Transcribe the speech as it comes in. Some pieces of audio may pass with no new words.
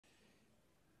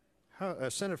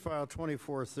Senate File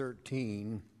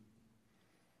 2413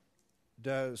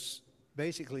 does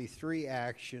basically 3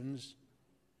 actions,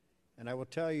 and I will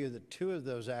tell you that 2 of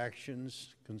those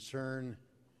actions concern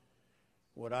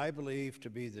what I believe to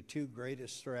be the 2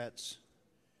 greatest threats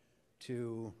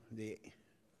to the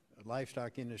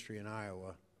livestock industry in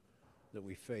Iowa that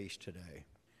we face today.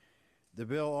 The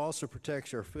bill also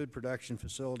protects our food production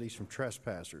facilities from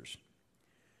trespassers.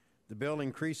 The bill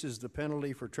increases the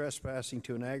penalty for trespassing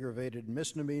to an aggravated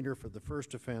misdemeanor for the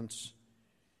first offense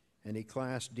and a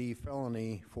Class D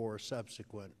felony for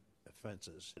subsequent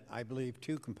offenses. I believe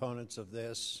 2 components of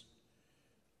this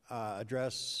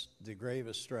address the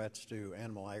gravest threats to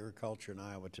animal agriculture in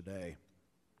Iowa today.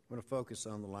 I'm going to focus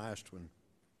on the last one.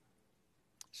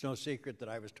 It's no secret that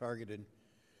I was targeted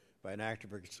by an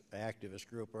activist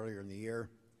group earlier in the year.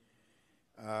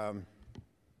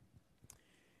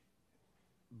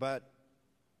 But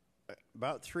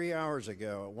about 3 hours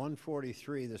ago, at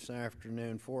 1:43 this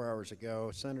afternoon, 4 hours ago,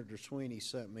 Senator Sweeney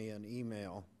sent me an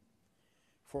email,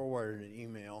 forwarded an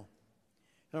email,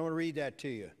 and I want to read that to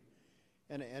you.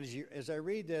 And as I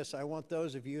read this, I want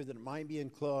those of you that might be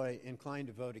inclined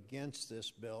to vote against this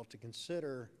bill to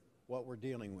consider what we're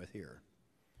dealing with here.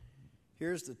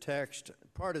 Here's the text,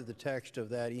 part of the text of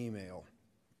that email.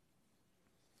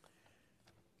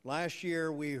 Last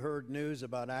year, we heard news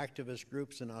about activist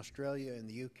groups in Australia and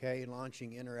the UK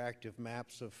launching interactive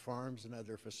maps of farms and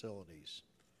other facilities.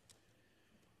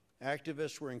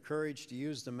 Activists were encouraged to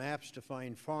use the maps to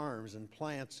find farms and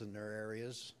plants in their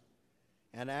areas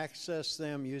and access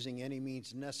them using any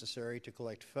means necessary to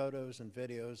collect photos and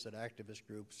videos that activist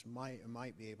groups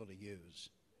might be able to use.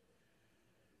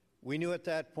 We knew at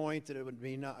that point that it would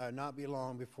be not be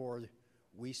long before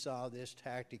we saw this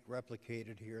tactic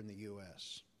replicated here in the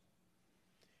U.S.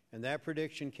 And that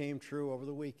prediction came true over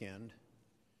the weekend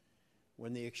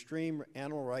when the extreme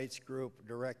animal rights group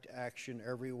Direct Action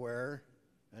Everywhere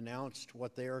announced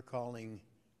what they are calling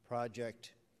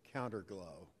Project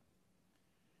Counterglow.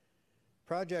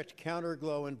 Project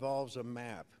Counterglow involves a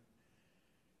map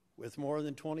with more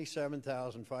than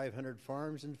 27,500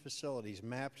 farms and facilities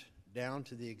mapped down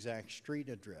to the exact street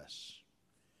address.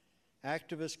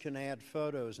 Activists can add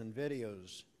photos and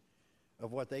videos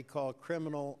of what they call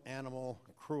criminal animal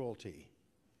cruelty.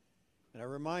 And I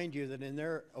remind you that in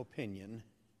their opinion,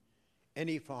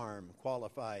 any farm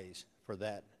qualifies for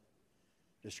that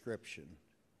description.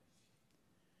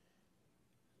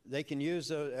 They can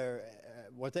use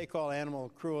what they call animal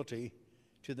cruelty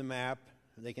to the map.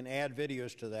 They can add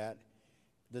videos to that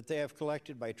they have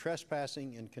collected by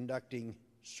trespassing and conducting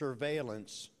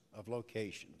surveillance of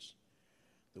locations.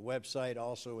 The website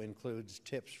also includes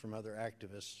tips from other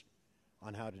activists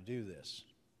on how to do this.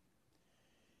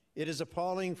 It is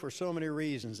appalling for so many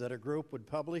reasons that a group would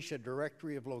publish a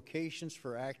directory of locations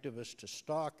for activists to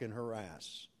stalk and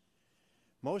harass.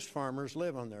 Most farmers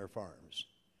live on their farms.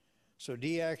 So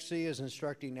DXC is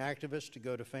instructing activists to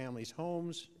go to families'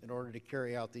 homes in order to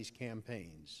carry out these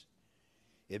campaigns.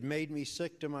 It made me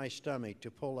sick to my stomach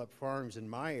to pull up farms in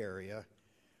my area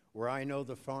where I know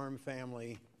the farm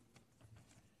family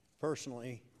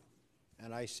personally,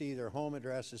 and I see their home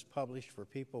addresses published for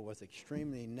people with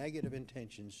extremely negative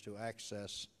intentions to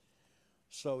access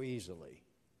so easily.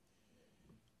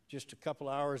 Just a couple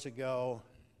hours ago,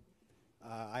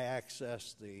 I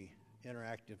accessed the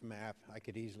interactive map. I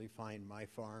could easily find my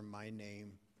farm, my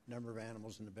name, number of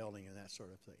animals in the building, and that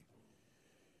sort of thing.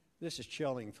 This is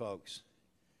chilling, folks.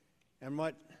 And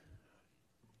what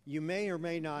you may or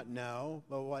may not know,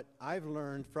 but what I've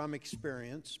learned from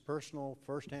experience, personal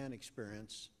firsthand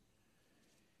experience,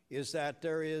 is that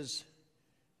there is,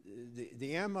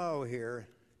 the MO here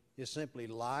is simply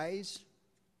lies,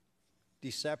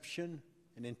 deception,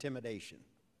 and intimidation.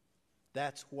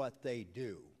 That's what they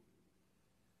do.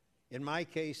 In my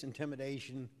case,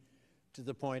 intimidation to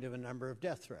the point of a number of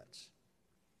death threats.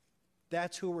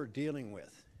 That's who we're dealing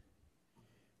with.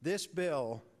 This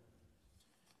bill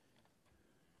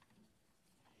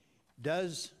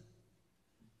does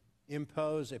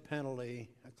impose a penalty,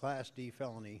 a Class D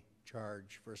felony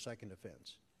charge for a second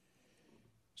offense.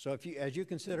 So as you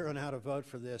consider on how to vote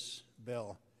for this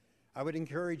bill, I would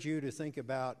encourage you to think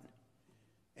about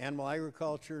animal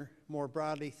agriculture more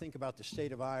broadly. Think about the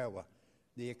state of Iowa,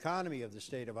 the economy of the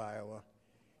state of Iowa,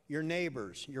 your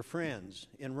neighbors, your friends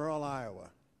in rural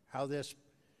Iowa, how this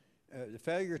the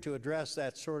failure to address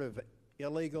that sort of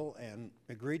illegal and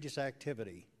egregious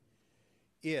activity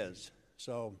is.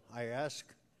 So I ask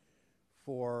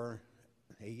for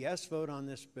a yes vote on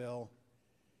this bill,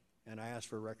 and I ask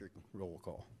for a record roll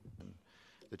call.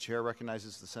 The chair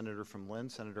recognizes the senator from Lynn,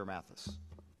 Senator Mathis.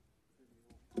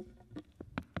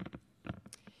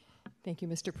 Thank you,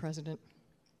 Mr. President.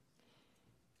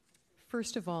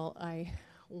 First of all, I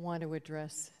want to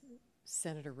address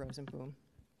Senator Rozenboom.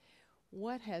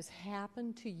 What has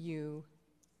happened to you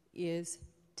is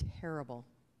terrible.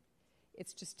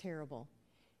 It's just terrible.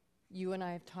 You and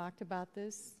I have talked about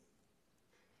this.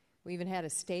 We even had a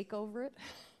steak over it.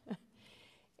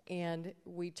 And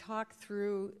we talked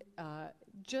through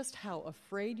just how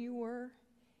afraid you were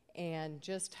and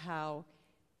just how,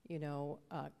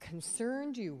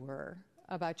 concerned you were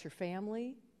about your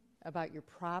family, about your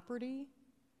property,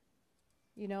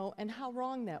 and how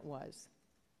wrong that was.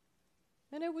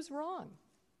 And it was wrong.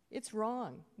 It's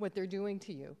wrong what they're doing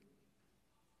to you.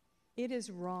 It is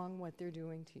wrong what they're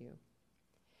doing to you.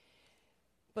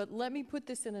 But let me put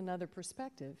this in another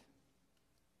perspective.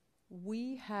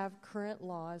 We have current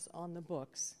laws on the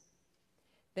books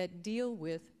that deal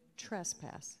with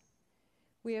trespass.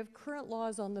 We have current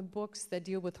laws on the books that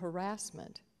deal with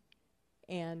harassment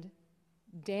and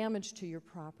damage to your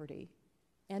property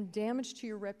and damage to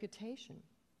your reputation.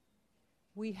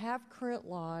 We have current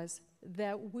laws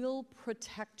that will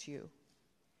protect you.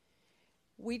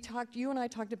 You and I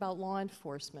talked about law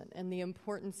enforcement and the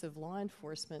importance of law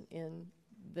enforcement in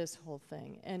this whole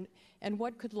thing. And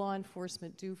what could law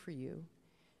enforcement do for you?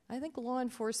 I think law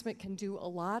enforcement can do a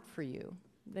lot for you.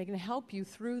 They can help you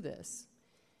through this.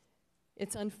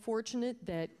 It's unfortunate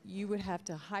that you would have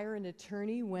to hire an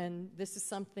attorney when this is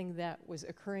something that was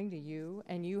occurring to you,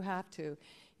 and you have to,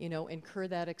 incur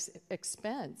that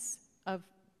expense of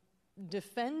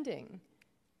defending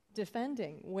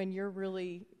when you're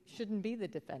really shouldn't be the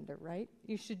defender, right?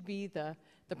 You should be the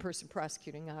person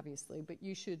prosecuting, obviously, but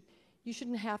you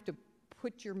shouldn't have to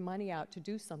put your money out to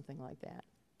do something like that.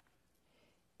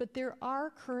 But there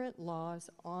are current laws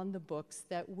on the books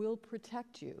that will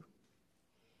protect you.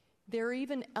 There are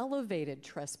even elevated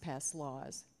trespass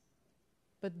laws,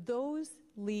 but those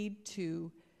lead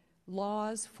to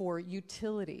laws for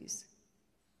utilities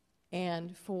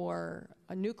and for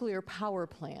nuclear power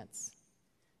plants,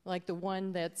 like the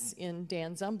one that's in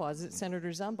Senator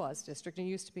Zumbaugh's district, and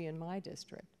used to be in my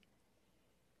district.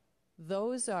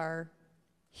 Those are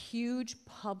huge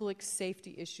public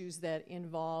safety issues that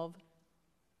involve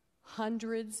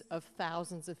hundreds of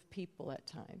thousands of people at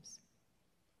times.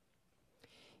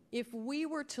 If we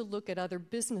were to look at other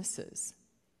businesses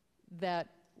that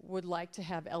would like to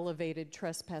have elevated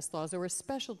trespass laws or a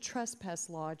special trespass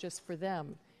law just for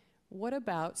them, what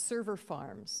about server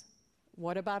farms?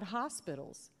 What about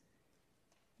hospitals?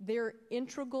 They're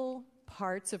integral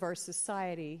parts of our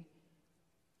society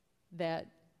that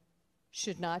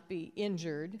should not be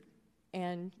injured,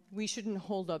 and we shouldn't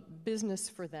hold up business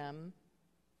for them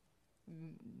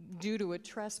due to a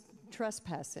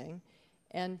trespassing,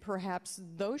 and perhaps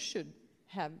those should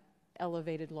have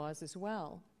elevated laws as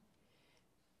well.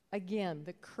 Again,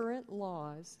 the current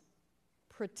laws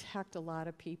protect a lot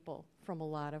of people from a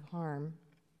lot of harm.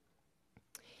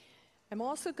 I'm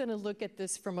also going to look at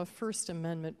this from a First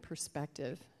Amendment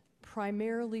perspective,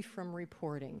 primarily from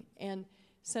reporting. And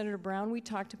Senator Brown, we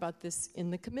talked about this in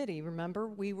the committee. Remember,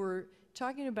 we were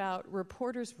talking about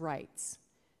reporters' rights.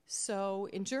 So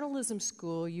in journalism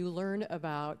school, you learn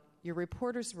about your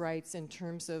reporters' rights in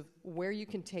terms of where you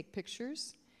can take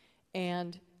pictures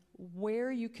and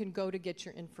where you can go to get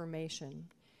your information.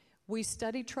 We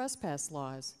study trespass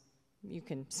laws. You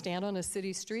can stand on a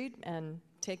city street and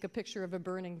take a picture of a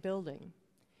burning building.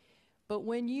 But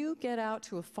when you get out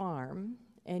to a farm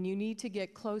and you need to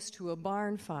get close to a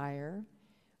barn fire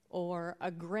or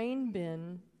a grain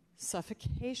bin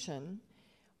suffocation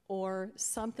or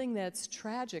something that's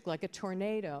tragic like a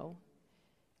tornado,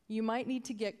 you might need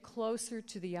to get closer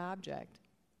to the object.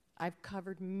 I've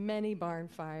covered many barn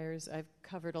fires. I've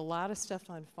covered a lot of stuff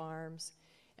on farms.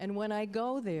 And when I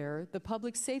go there, the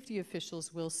public safety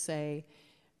officials will say,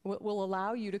 will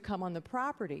allow you to come on the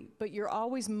property, but you're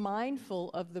always mindful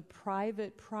of the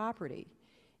private property.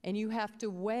 And you have to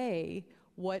weigh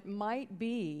what might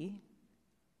be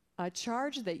a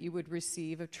charge that you would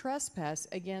receive of trespass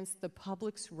against the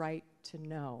public's right to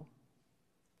know.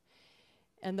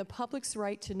 And the public's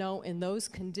right to know in those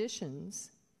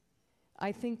conditions,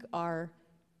 I think, are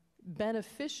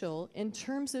beneficial in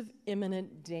terms of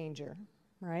imminent danger,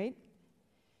 right?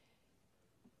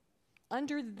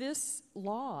 Under this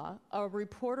law, a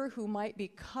reporter who might be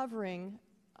covering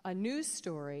a news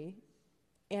story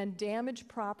and damage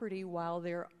property while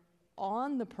they're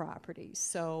on the property,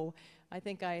 so I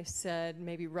think I said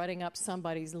maybe running up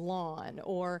somebody's lawn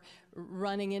or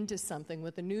running into something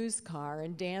with a news car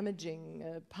and damaging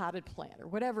a potted plant or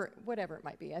whatever it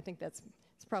might be. I think it's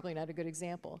probably not a good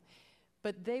example.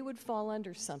 But they would fall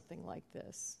under something like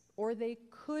this, or they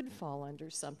could fall under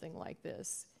something like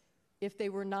this. if they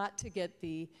were not to get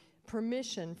the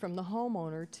permission from the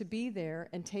homeowner to be there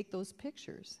and take those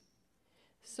pictures.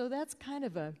 So that's kind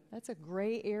of that's a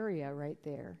gray area right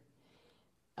there.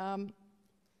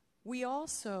 We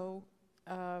also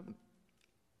have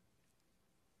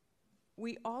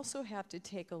to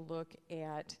take a look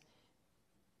at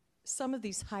some of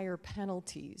these higher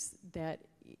penalties that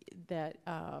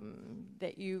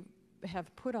you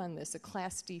have put on this, a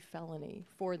Class D felony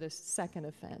for the second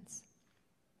offense.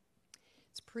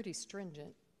 It's pretty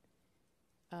stringent.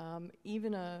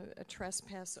 Even a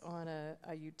trespass on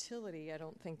a utility, I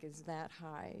don't think is that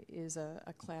high, is a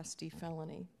Class D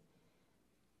felony.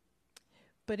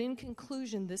 But in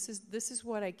conclusion, this is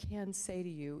what I can say to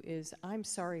you is I'm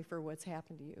sorry for what's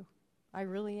happened to you. I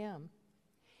really am.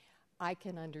 I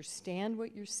can understand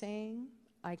what you're saying.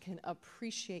 I can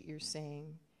appreciate your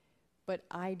saying, but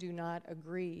I do not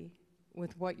agree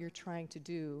with what you're trying to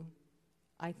do.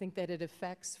 I think that it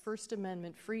affects First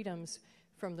Amendment freedoms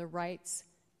from the rights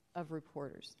of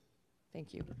reporters.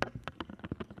 Thank you.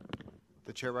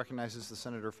 The chair recognizes the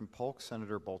senator from Polk,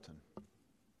 Senator Bolton.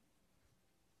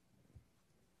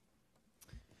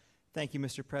 Thank you,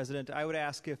 Mr. President. I would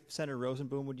ask if Senator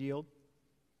Rozenboom would yield.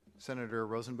 Senator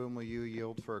Rozenboom, will you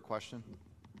yield for a question?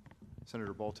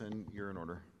 Senator Bolton, you're in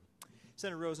order.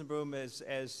 Senator Rozenboom,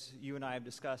 as you and I have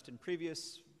discussed in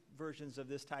previous versions of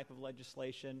this type of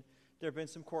legislation, there have been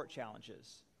some court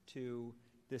challenges to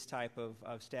this type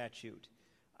of statute.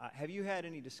 Have you had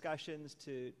any discussions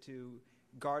to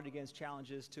guard against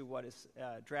challenges to what is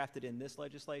drafted in this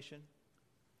legislation?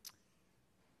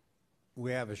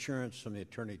 We have assurance from the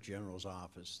Attorney General's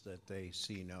office that they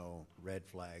see no red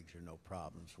flags or no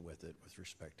problems with it with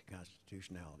respect to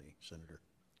constitutionality, Senator.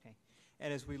 Okay.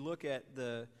 And as we look at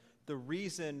the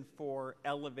reason for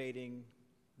elevating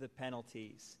the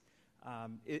penalties,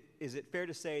 is it fair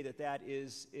to say that that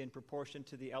is in proportion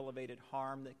to the elevated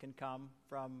harm that can come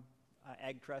from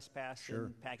ag trespass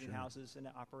in packing houses and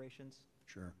operations?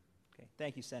 Sure. Okay.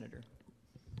 Thank you, Senator.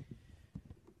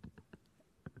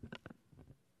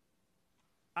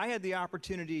 I had the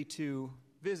opportunity to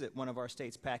visit one of our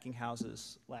state's packing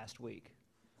houses last week.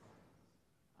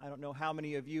 I don't know how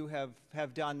many of you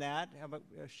have done that. How about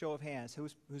a show of hands?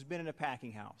 Who's been in a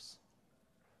packing house?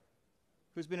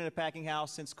 Who's been in a packing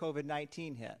house since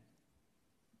COVID-19 hit?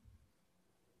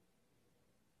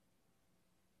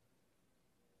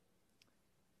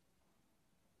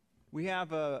 We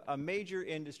have a major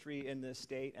industry in this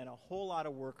state and a whole lot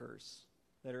of workers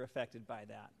that are affected by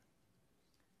that.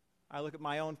 I look at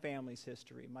my own family's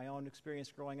history, my own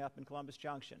experience growing up in Columbus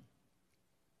Junction.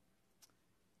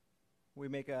 We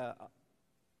make a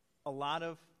lot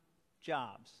of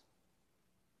jobs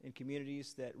in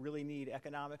communities that really need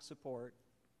economic support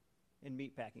in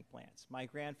meatpacking plants. My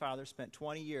grandfather spent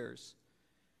 20 years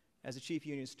as a chief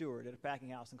union steward at a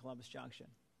packing house in Columbus Junction.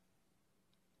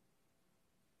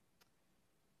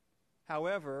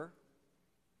 However,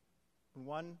 when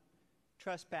one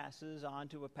trespasses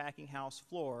onto a packing house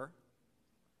floor,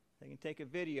 they can take a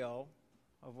video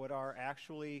of what are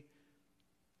actually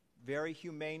very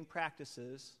humane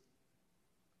practices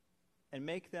and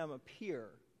make them appear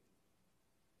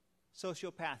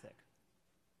sociopathic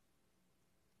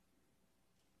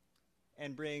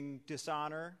and bring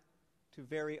dishonor to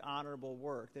very honorable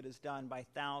work that is done by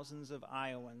thousands of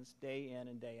Iowans day in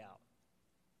and day out.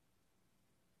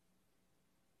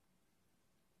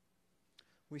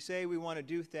 We say we want to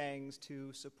do things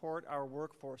to support our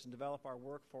workforce and develop our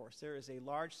workforce. There is a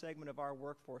large segment of our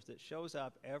workforce that shows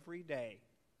up every day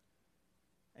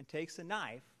and takes a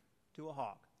knife to a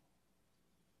hog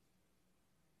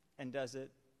and does it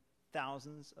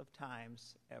thousands of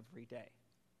times every day.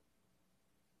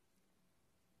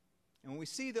 And when we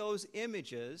see those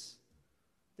images,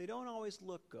 they don't always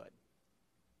look good.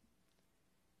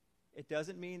 It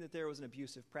doesn't mean that there was an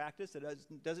abusive practice.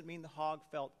 It doesn't mean the hog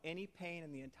felt any pain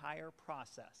in the entire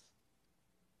process.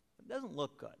 It doesn't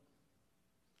look good.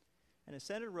 And as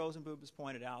Senator Rozenboom has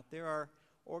pointed out, there are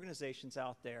organizations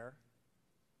out there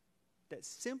that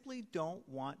simply don't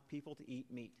want people to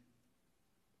eat meat.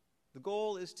 The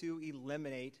goal is to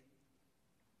eliminate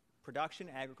production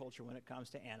agriculture when it comes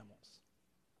to animals.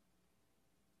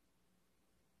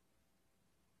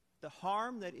 The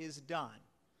harm that is done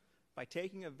by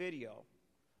taking a video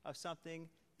of something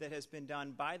that has been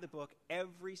done by the book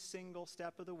every single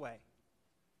step of the way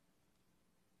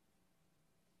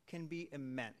can be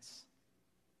immense.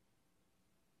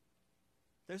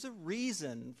 There's a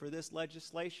reason for this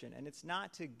legislation, and it's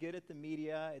not to get at the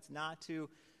media, it's not to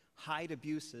hide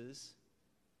abuses,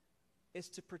 it's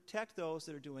to protect those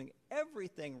that are doing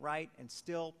everything right and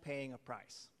still paying a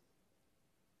price.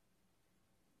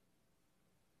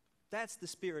 That's the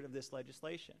spirit of this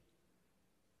legislation.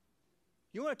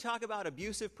 You want to talk about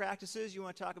abusive practices? You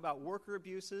want to talk about worker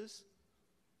abuses?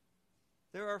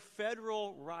 There are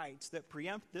federal rights that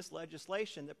preempt this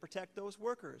legislation that protect those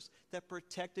workers, that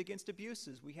protect against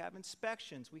abuses. We have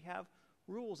inspections. We have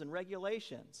rules and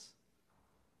regulations.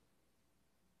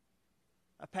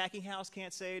 A packing house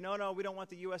can't say, no, we don't want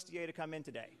the USDA to come in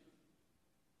today.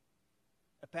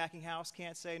 A packing house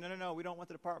can't say, no, we don't want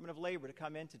the Department of Labor to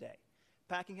come in today.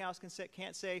 A packing house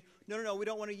can't say, no, we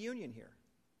don't want a union here.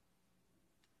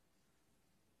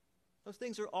 Those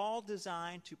things are all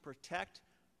designed to protect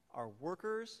our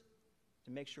workers,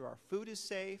 to make sure our food is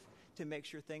safe, to make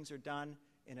sure things are done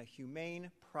in a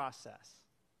humane process.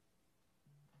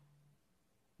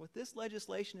 What this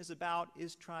legislation is about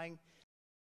is trying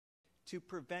to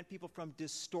prevent people from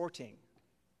distorting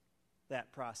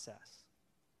that process.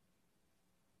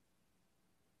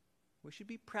 We should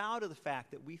be proud of the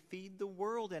fact that we feed the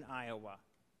world in Iowa.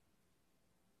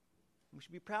 We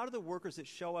should be proud of the workers that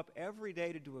show up every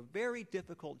day to do a very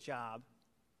difficult job,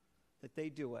 that they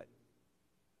do it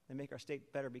and make our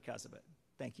state better because of it.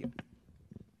 Thank you.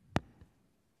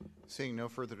 Seeing no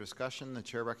further discussion, the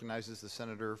chair recognizes the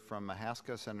senator from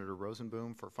Mahaska, Senator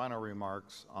Rozenboom, for final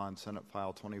remarks on Senate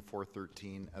File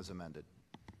 2413 as amended.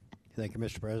 Thank you,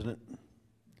 Mr. President.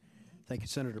 Thank you,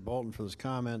 Senator Bolton, for those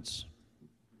comments.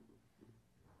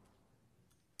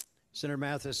 Senator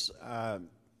Mathis,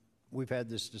 we've had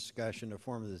this discussion, a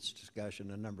form of this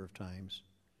discussion, a number of times.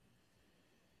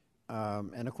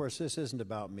 And of course, this isn't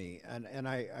about me. And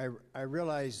I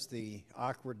realize the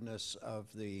awkwardness of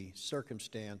the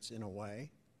circumstance in a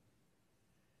way.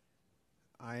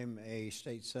 I'm a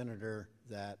state senator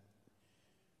that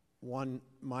one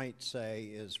might say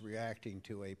is reacting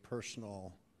to a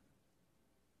personal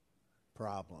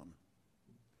problem.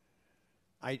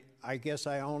 I guess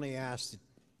I only ask that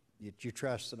you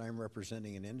trust that I'm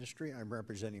representing an industry, I'm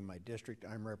representing my district,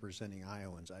 I'm representing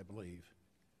Iowans, I believe,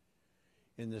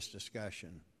 in this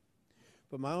discussion.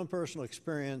 But my own personal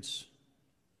experience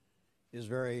is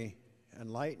very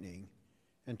enlightening.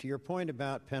 And to your point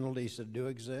about penalties that do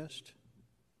exist,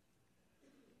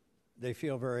 they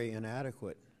feel very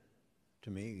inadequate to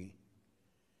me.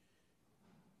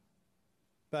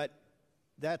 But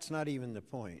that's not even the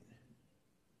point.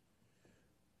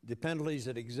 The penalties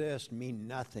that exist mean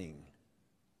nothing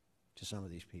to some of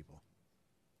these people.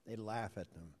 They laugh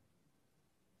at them.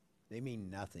 They mean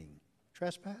nothing.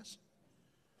 Trespass?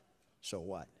 So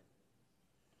what?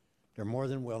 They're more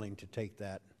than willing to take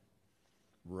that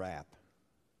rap.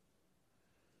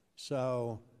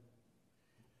 So,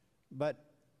 but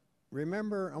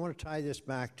remember, I want to tie this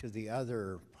back to the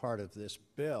other part of this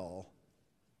bill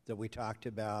that we talked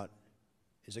about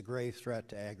is a grave threat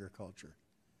to agriculture,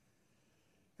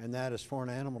 and that is foreign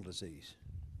animal disease.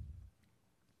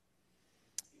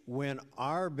 When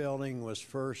our building was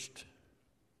first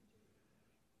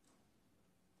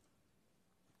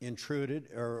intruded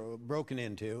or broken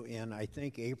into in, I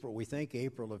think, April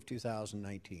of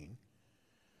 2019,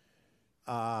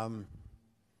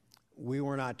 we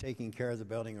were not taking care of the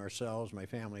building ourselves. My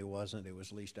family wasn't. It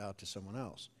was leased out to someone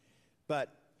else.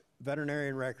 But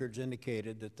veterinarian records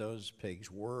indicated that those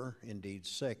pigs were indeed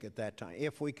sick at that time,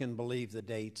 if we can believe the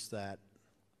dates that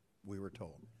we were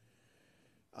told.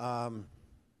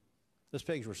 Those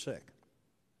pigs were sick.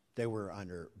 They were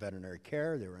under veterinary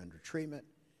care. They were under treatment.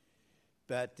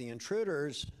 But the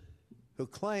intruders who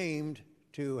claimed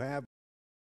to have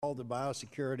all the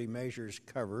biosecurity measures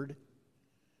covered,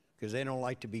 because they don't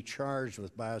like to be charged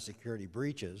with biosecurity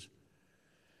breaches,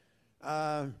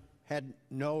 had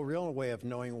no real way of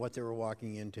knowing what they were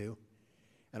walking into.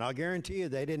 And I'll guarantee you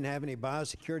they didn't have any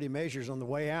biosecurity measures on the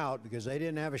way out because they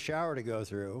didn't have a shower to go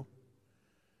through,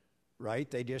 right?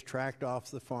 They just tracked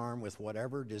off the farm with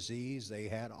whatever disease they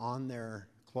had on their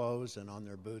clothes and on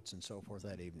their boots and so forth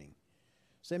that evening.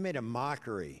 So they made a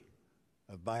mockery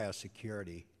of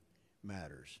biosecurity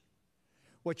matters.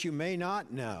 What you may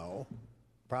not know,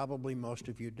 probably most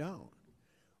of you don't,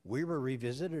 we were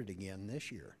revisited again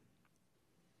this year.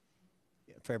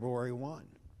 February 1,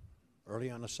 early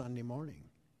on a Sunday morning.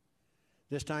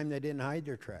 This time they didn't hide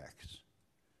their tracks.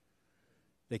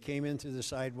 They came in through the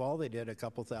side wall. They did a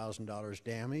couple $1,000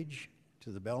 damage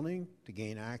to the building to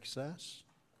gain access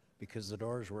because the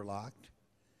doors were locked.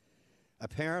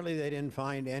 Apparently they didn't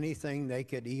find anything they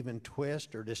could even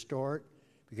twist or distort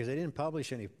because they didn't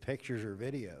publish any pictures or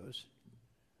videos.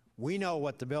 We know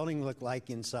what the building looked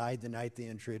like inside the night they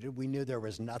intruded. We knew there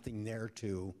was nothing there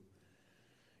to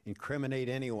incriminate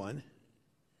anyone.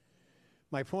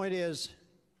 My point is,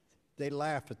 they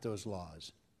laugh at those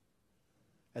laws,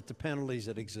 at the penalties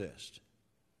that exist.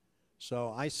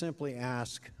 So I simply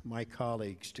ask my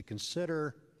colleagues to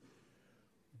consider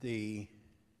the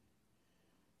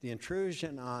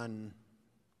intrusion on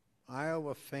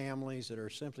Iowa families that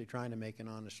are simply trying to make an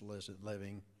honest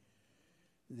living,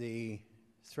 the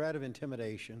threat of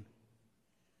intimidation,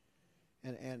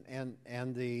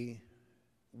 and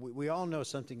we all know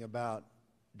something about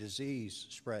disease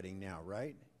spreading now,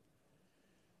 right?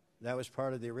 That was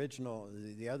part of the original,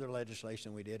 the other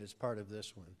legislation we did is part of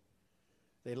this one.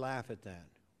 They laugh at that.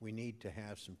 We need to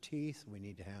have some teeth, we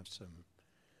need to have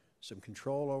some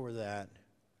control over that,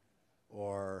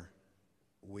 or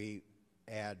we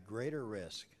add greater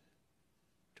risk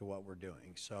to what we're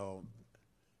doing. So,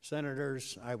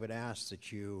 Senators, I would ask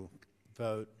that you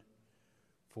vote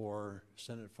for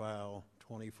Senate File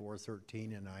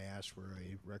 2413, and I ask for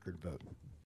a record vote.